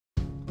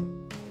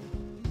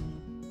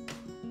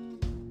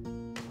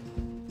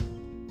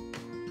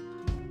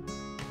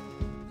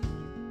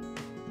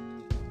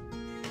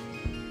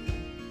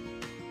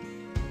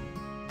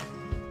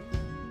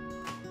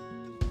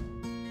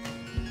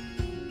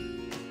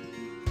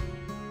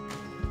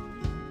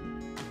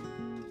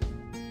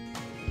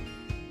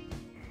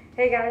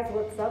Hey guys,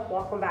 what's up?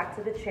 Welcome back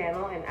to the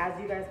channel, and as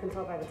you guys can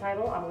tell by the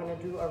title, I'm going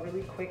to do a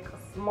really quick,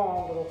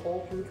 small little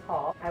Whole Foods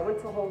haul. I went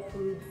to Whole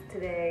Foods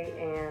today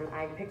and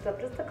I picked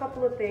up just a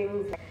couple of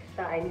things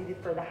that I needed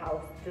for the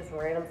house, just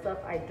random stuff.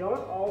 I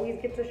don't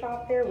always get to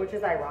shop there, which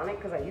is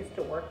ironic because I used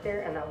to work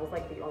there and that was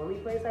like the only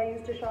place I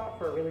used to shop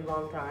for a really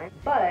long time.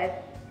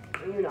 But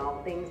you know,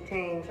 things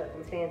change,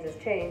 circumstances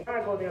change.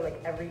 I go there like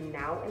every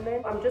now and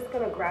then. I'm just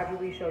gonna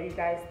gradually show you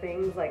guys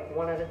things like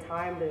one at a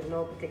time. There's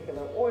no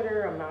particular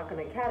order. I'm not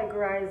gonna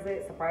categorize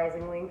it,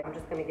 surprisingly. I'm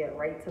just gonna get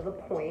right to the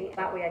point.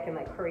 That way I can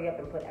like hurry up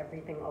and put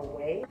everything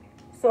away.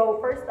 So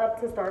first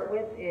up to start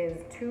with is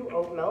 2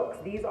 oat milks.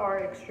 These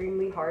are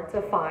extremely hard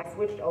to find. I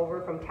switched over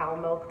from cow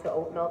milk to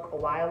oat milk a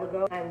while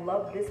ago. I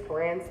love this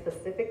brand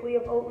specifically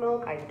of oat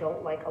milk. I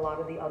don't like a lot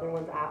of the other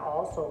ones at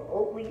all. So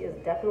Oatly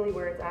is definitely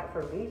where it's at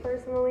for me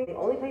personally. The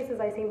only places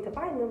I seem to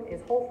find them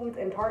is Whole Foods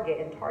and Target,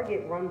 and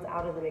Target runs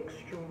out of them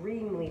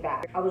extremely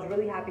fast. I was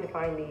really happy to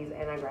find these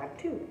and I grabbed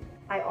 2.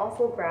 I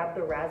also grabbed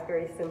the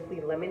Raspberry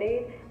Simply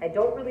Lemonade. I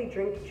don't really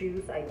drink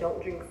juice. I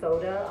don't drink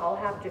soda. I'll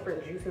have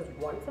different juices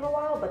once in a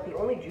while, but the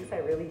only juice I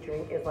really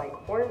drink is like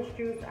orange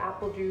juice,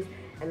 apple juice,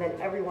 and then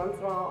every once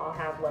in a while I'll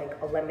have like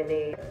a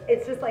lemonade.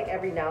 It's just like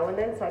every now and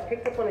then. So I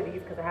picked up one of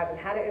these because I haven't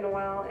had it in a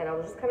while and I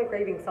was just kind of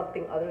craving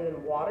something other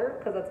than water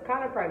because that's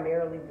kind of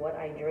primarily what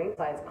I drink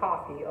besides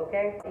coffee,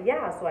 okay?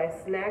 Yeah, so I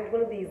snagged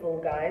one of these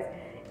little guys.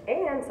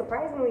 And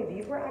surprisingly,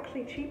 these were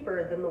actually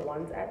cheaper than the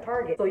ones at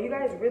Target. So you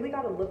guys really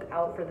got to look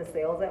out for the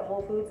sales at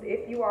Whole Foods.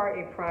 If you are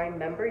a Prime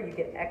member, you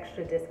get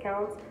extra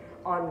discounts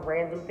on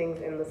random things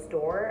in the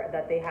store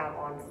that they have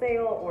on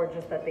sale, or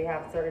just that they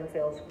have certain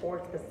sales for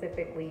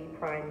specifically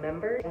Prime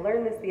members. I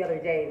learned this the other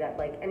day that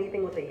like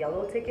anything with a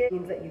yellow ticket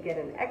means that you get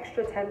an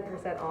extra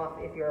 10% off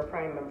if you're a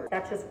Prime member.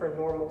 That's just for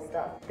normal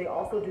stuff. They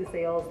also do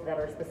sales that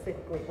are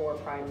specifically for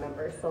Prime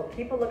members. So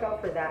keep a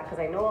lookout for that, because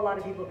I know a lot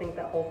of people think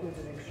that Whole Foods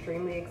is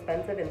extremely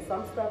expensive, and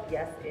some stuff,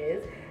 yes,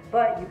 is.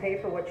 But you pay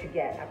for what you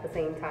get at the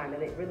same time,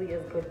 and it really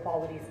is good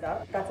quality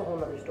stuff. That's a whole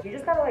nother story. You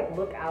just gotta like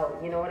look out,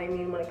 you know what I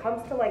mean? When it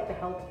comes to like the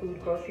health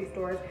food grocery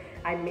stores,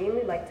 I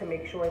mainly like to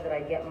make sure that I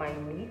get my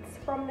meats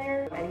from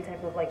there, any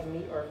type of like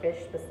meat or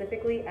fish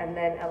specifically, and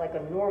then at like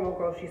a normal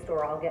grocery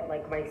store, I'll get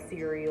like my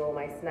cereal,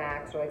 my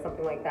snacks, or like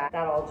something like that.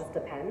 That all just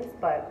depends,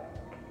 but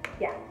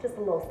yeah, just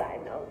a little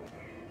side note.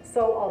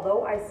 So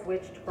although I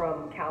switched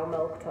from cow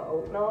milk to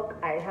oat milk,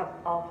 I have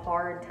a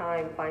hard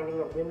time finding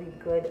a really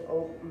good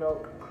oat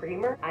milk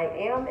creamer. I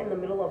am in the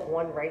middle of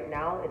one right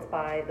now. It's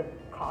by the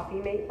Coffee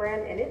Mate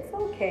brand, and it's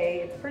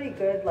okay. It's pretty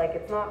good. Like,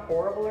 it's not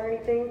horrible or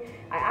anything.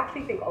 I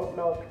actually think oat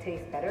milk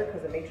tastes better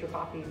because it makes your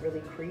coffee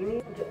really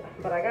creamy.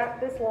 But I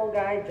got this little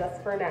guy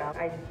just for now.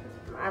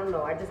 I don't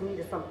know, I just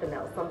needed something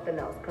else,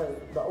 because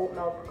the oat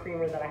milk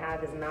creamer that I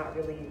have is not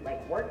really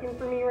like working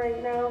for me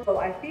right now. So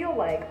I feel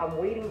like I'm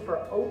waiting for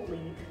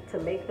Oatly to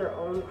make their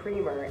own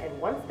creamer,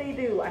 and once they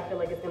do, I feel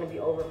like it's gonna be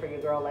over for you,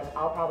 girl. Like,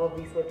 I'll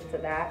probably switch to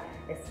that,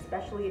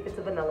 especially if it's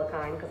a vanilla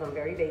kind, because I'm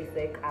very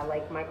basic. I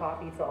like my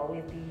coffee to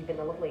always be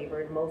vanilla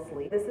flavored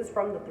mostly. This is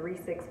from the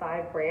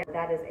 365 brand.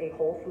 That is a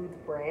Whole Foods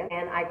brand,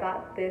 and I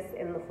got this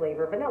in the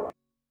flavor vanilla.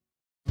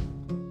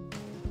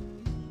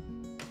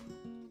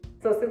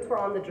 So since we're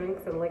on the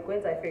drinks and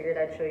liquids, I figured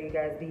I'd show you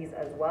guys these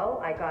as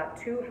well. I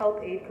got 2 Health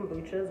Aid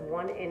kombuchas,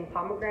 one in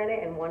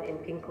pomegranate and one in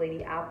pink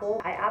lady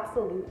apple. I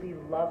absolutely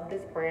love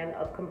this brand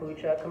of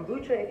kombucha.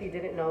 Kombucha, if you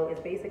didn't know, is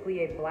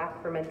basically a black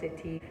fermented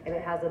tea, and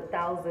it has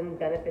 1,000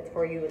 benefits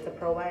for you. It's a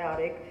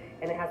probiotic,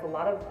 and it has a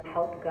lot of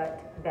health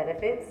gut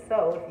benefits.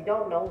 So if you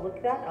don't know,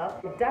 look that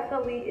up. It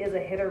definitely is a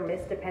hit or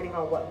miss depending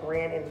on what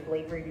brand and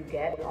flavor you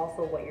get, and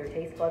also what your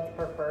taste buds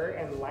prefer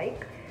and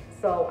like.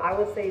 So I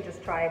would say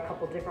just try a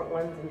couple different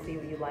ones and see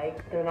what you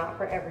like. They're not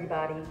for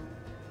everybody,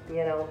 you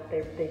know,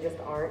 they just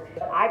aren't.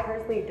 I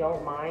personally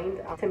don't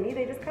mind. To me,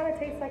 they just kind of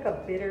taste like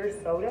a bitter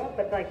soda,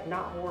 but like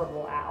not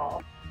horrible at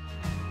all.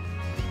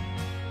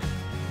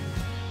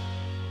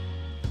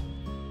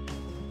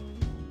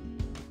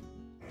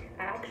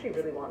 I actually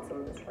really want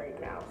some of this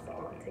right now, so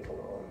I'm gonna take a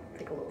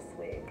little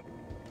swig.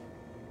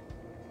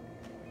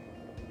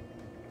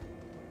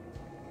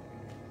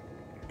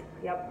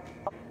 Yep.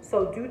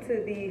 So due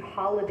to the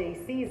holiday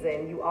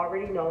season, you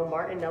already know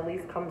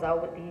Martinelli's comes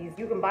out with these.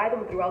 You can buy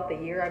them throughout the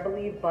year, I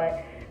believe,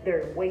 but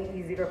they're way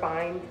easier to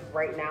find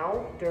right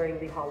now during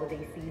the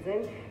holiday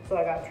season. So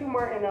I got 2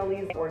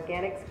 Martinelli's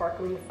organic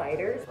sparkling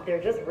ciders.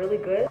 They're just really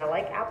good. I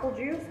like apple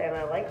juice and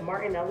I like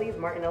Martinelli's.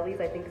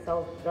 Martinelli's, I think,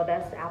 sells the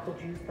best apple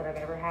juice that I've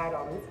ever had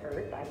on this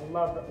earth. I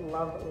love,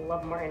 love,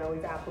 love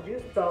Martinelli's apple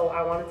juice. So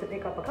I wanted to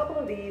pick up a couple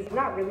of these. I'm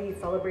not really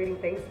celebrating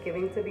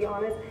Thanksgiving, to be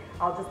honest.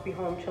 I'll just be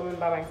home chilling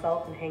by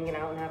myself and hanging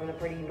out and having a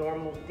pretty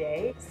normal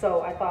day.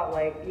 So I thought,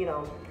 like, you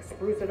know,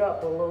 spruce it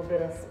up with a little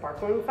bit of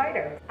sparkling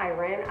cider. I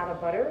ran out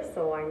of butter,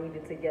 so I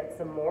needed to get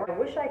some more. I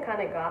wish I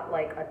kind of got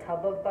like a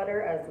tub of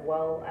butter as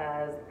well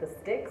as the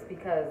sticks,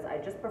 because I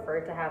just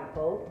prefer to have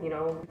both, you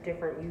know,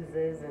 different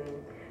uses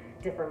and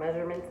different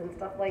measurements and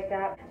stuff like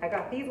that. I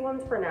got these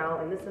ones for now,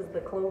 and this is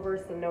the Clover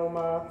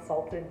Sonoma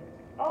salted.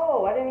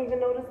 Oh, I didn't even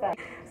notice that.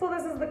 So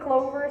this is the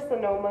Clover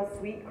Sonoma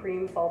sweet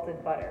cream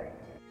salted butter.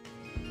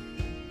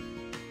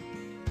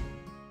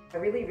 I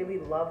really, really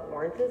love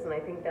oranges, and I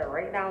think that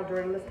right now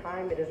during this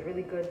time, it is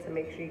really good to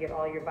make sure you get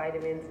all your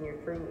vitamins and your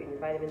fruit and your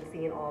vitamin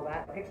C and all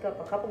that. I picked up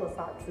a couple of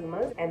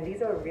satsumas, and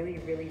these are really,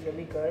 really,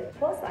 really good.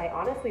 Plus, I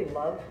honestly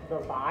love the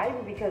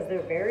vibe because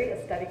they're very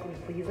aesthetically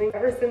pleasing.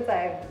 Ever since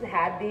I've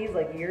had these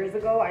like years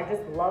ago, I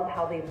just love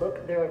how they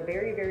look. They're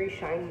very, very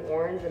shiny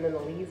orange, and then the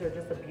leaves are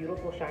just a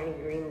beautiful shiny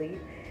green leaf.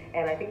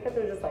 And I think that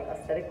they're just like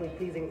aesthetically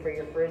pleasing for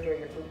your fridge or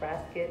your fruit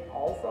basket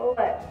also.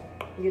 But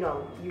you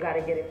know, you got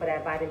to get it for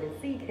that vitamin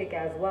C kick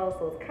as well.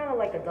 So it's kind of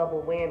like a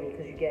double whammy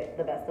because you get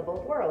the best of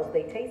both worlds.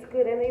 They taste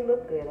good and they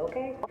look good,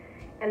 okay?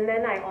 And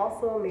then I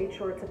also made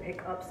sure to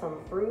pick up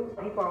some fruit.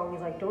 People are always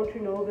like, don't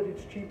you know that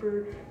it's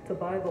cheaper to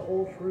buy the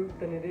whole fruit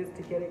than it is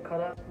to get it cut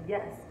up?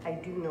 Yes, I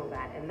do know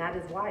that. And that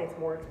is why it's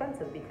more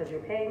expensive, because you're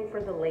paying for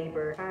the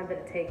labor, time that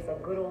it takes a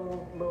good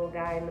old little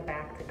guy in the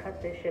back to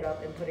cut this shit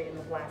up and put it in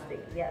the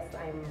plastic. Yes,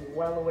 I'm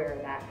well aware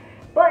of that.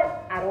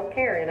 But I don't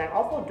care, and I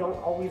also don't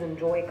always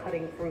enjoy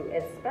cutting fruit,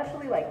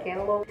 especially like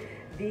cantaloupe.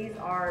 These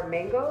are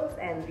mangoes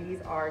and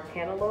these are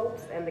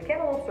cantaloupes, and the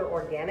cantaloupes are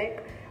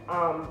organic.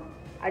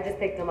 I just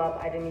picked them up.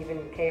 I didn't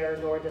even care,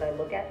 nor did I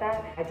look at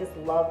that. I just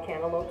love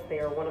cantaloupes. They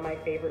are one of my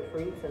favorite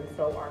fruits, and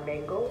so are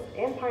mangoes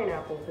and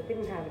pineapples, but they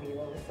didn't have any of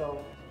those,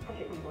 so I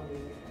should eat one of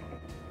these.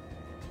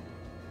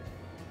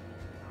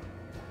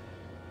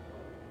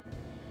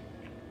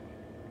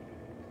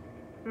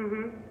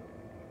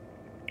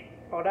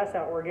 Oh, that's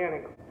that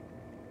organic.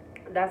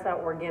 That's that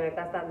organic.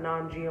 That's that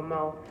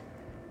non-GMO.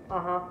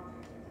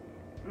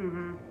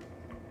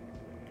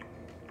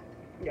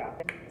 Yeah.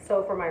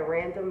 So for my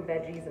random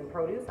veggies and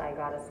produce, I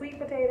got a sweet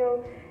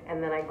potato,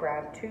 and then I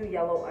grabbed 2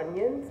 yellow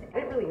onions. I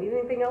didn't really need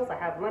anything else. I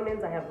have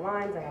lemons, I have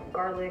limes, I have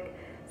garlic.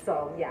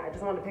 So yeah, I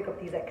just wanted to pick up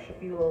these extra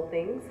few little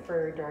things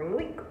for during the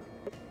week.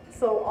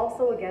 So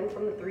also again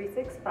from the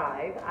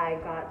 365, I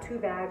got 2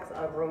 bags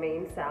of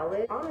romaine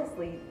salad.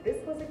 Honestly,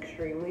 this was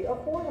extremely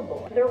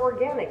affordable. They're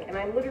organic, and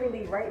I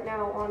literally right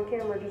now on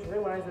camera just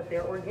realized that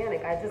they're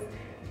organic. I just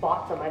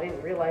bought them. I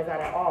didn't realize that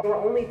at all. They were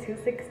only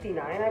 $2.69,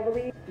 I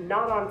believe.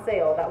 Not on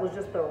sale. That was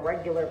just the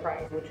regular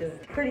price, which is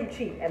pretty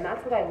cheap. And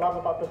that's what I love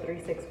about the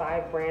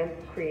 365 brand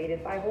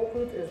created by Whole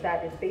Foods, is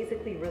that it's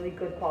basically really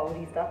good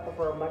quality stuff, but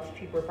for a much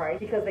cheaper price,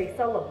 because they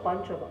sell a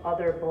bunch of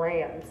other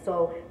brands.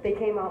 So they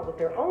came out with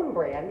their own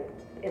brand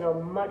in a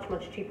much,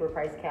 much cheaper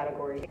price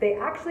category. They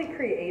actually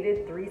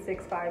created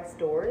 365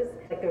 stores.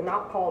 Like, they're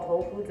not called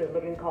Whole Foods, they're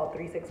literally called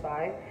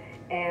 365.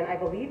 And I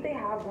believe they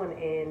have one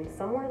in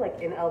somewhere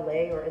like in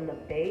LA or in the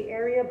Bay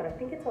Area, but I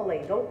think it's LA.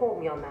 Don't quote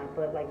me on that,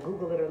 but like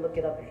Google it or look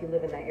it up if you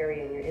live in that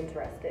area and you're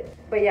interested.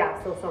 But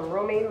yeah, so some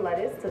romaine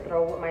lettuce to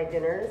throw with my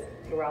dinners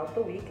throughout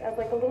the week as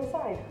like a little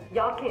side.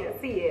 Y'all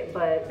can't see it,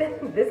 but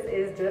this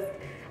is just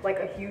like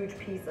a huge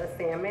piece of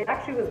salmon. It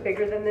actually was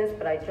bigger than this,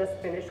 but I just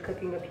finished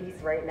cooking a piece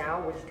right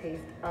now, which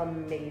tastes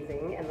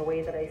amazing. And the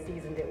way that I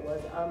seasoned it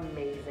was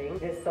amazing.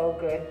 It is so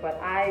good, but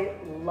I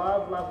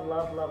love, love,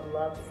 love, love,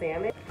 love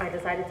salmon. I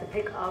decided to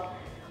pick up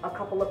a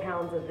couple of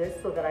pounds of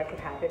this so that I could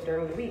have it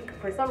during the week.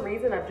 For some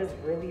reason, I've just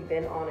really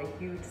been on a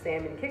huge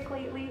salmon kick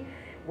lately,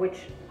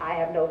 which I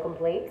have no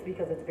complaints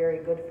because it's very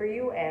good for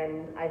you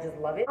and I just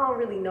love it. I don't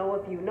really know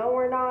if you know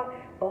or not,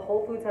 but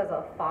Whole Foods has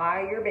a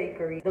fire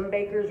bakery. Them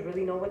bakers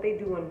really know what they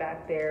doing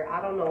back there.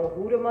 I don't know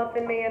who the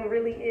Muffin Man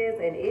really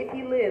is, and if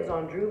he lives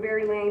on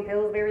Drewberry Lane,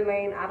 Pillsbury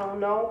Lane, I don't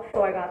know.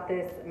 So I got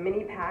this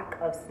mini pack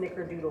of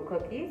Snickerdoodle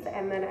cookies,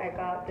 and then I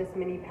got this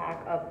mini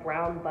pack of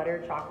brown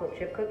butter chocolate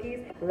chip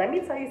cookies. Let me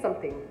tell you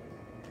something.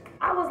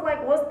 I was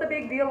like, what's the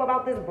big deal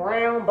about this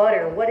brown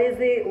butter? What is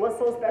it? What's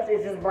so special?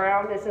 It's just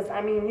brown. It's just, I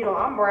mean, you know,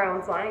 I'm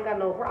brown, so I ain't got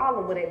no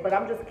problem with it. But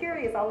I'm just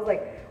curious. I was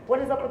like, what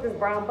is up with this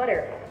brown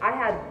butter? I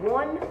had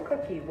one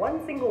cookie,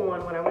 one single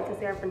one when I went to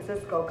San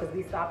Francisco, because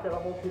we stopped at a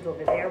Whole Foods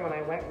over there when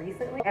I went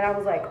recently. And I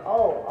was like,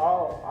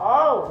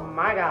 oh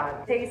my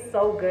God. It tastes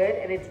so good.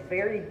 And it's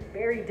very,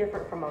 very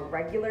different from a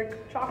regular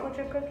chocolate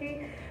chip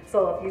cookie.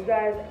 So if you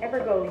guys ever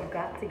go, you've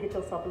got to get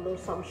yourself a little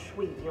something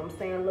sweet. You know what I'm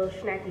saying? A little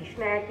snacky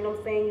snack. You know what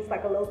I'm saying? Just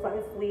like a little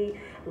something sweet,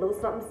 a little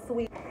something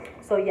sweet.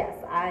 So yes,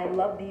 I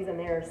love these and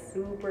they're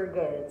super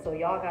good. So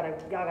y'all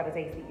gotta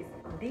taste these.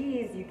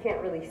 These you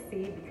can't really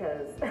see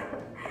because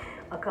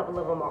a couple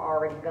of them are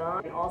already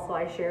gone. And also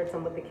I shared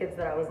some with the kids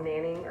that I was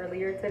nannying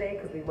earlier today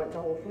because we went to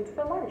Whole Foods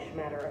for lunch,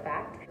 matter of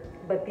fact.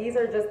 But these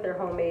are just their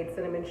homemade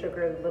cinnamon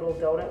sugar little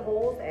donut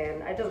holes,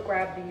 and I just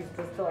grabbed these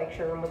just to like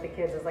share them with the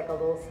kids as like a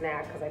little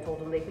snack because I told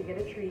them they could get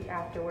a treat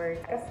afterwards.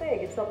 Like I said,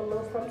 get yourself a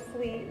little something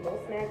sweet, a little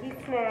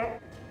snacky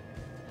snack.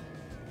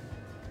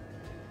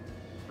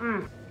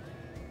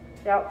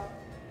 Yep.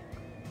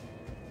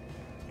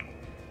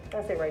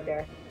 That's it right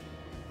there.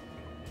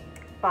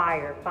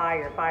 Fire,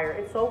 fire, fire.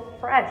 It's so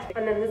fresh.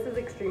 And then this is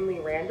extremely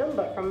random,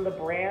 but from the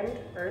brand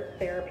Earth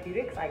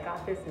Therapeutics, I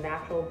got this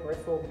natural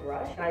bristle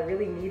brush. And I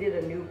really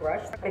needed a new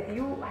brush. If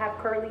you have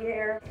curly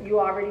hair, you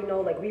already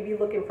know, like, we be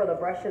looking for the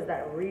brushes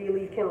that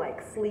really can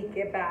like sleek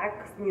it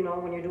back, you know,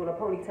 when you're doing a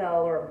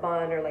ponytail or a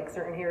bun or like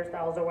certain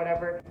hairstyles or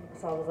whatever.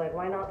 So I was like,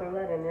 why not throw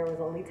that in? There was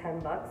only 10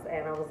 bucks.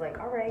 And I was like,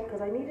 all right,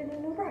 because I needed a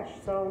new brush.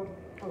 So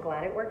I'm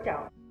glad it worked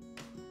out.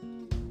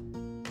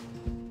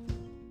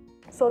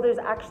 So there's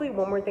actually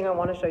one more thing I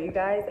want to show you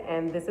guys,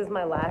 and this is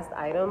my last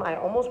item. I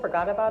almost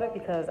forgot about it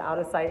because out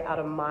of sight, out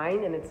of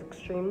mind, and it's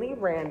extremely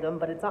random,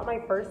 but it's not my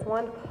first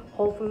one.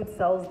 Whole Foods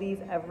sells these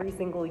every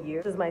single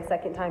year. This is my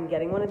second time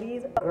getting one of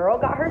these. A girl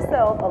got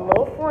herself a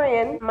little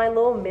friend, my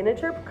little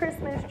miniature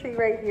Christmas tree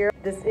right here.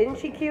 Isn't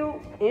she cute?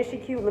 Isn't she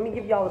cute? Let me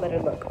give y'all a better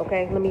look,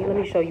 okay? Let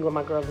me show you what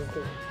my girl is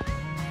doing.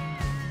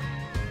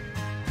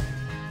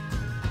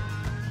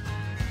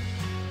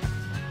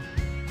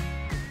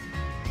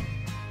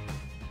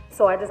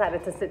 So I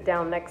decided to sit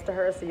down next to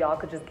her so y'all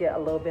could just get a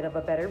little bit of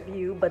a better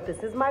view. But this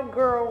is my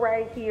girl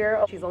right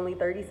here. She's only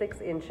 36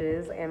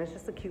 inches and it's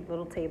just a cute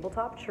little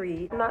tabletop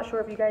tree. I'm not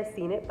sure if you guys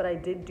seen it, but I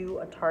did do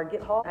a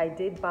Target haul. I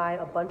did buy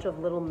a bunch of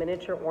little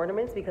miniature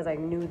ornaments because I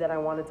knew that I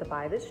wanted to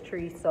buy this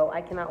tree. So I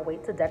cannot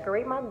wait to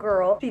decorate my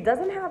girl. She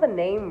doesn't have a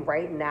name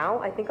right now.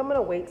 I think I'm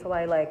gonna wait till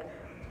I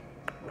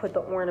put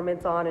the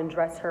ornaments on and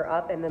dress her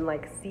up and then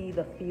see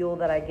the feel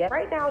that I get.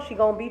 Right now she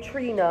gonna be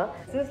Trina.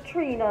 This is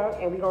Trina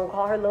and we gonna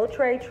call her little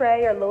Trey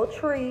or little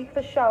Tree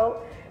for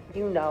show,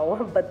 you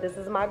know, but this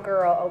is my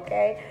girl,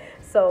 okay?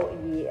 So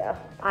yeah,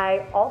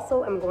 I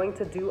also am going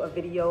to do a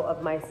video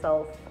of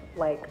myself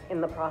in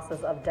the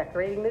process of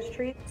decorating this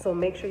tree, so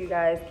make sure you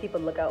guys keep a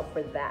lookout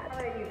for that. All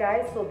right, you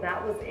guys, so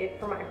that was it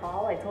for my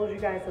haul. I told you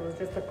guys it was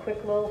just a quick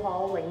little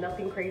haul,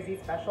 nothing crazy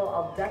special.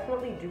 I'll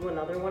definitely do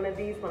another one of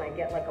these when I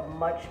get a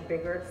much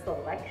bigger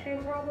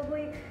selection,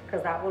 probably,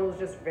 because that one was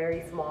just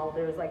very small.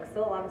 There was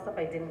still a lot of stuff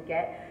I didn't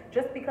get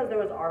just because there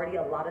was already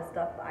a lot of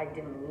stuff I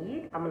didn't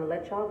need. I'm gonna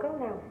let y'all go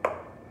now.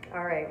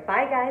 All right,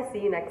 bye guys, see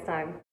you next time.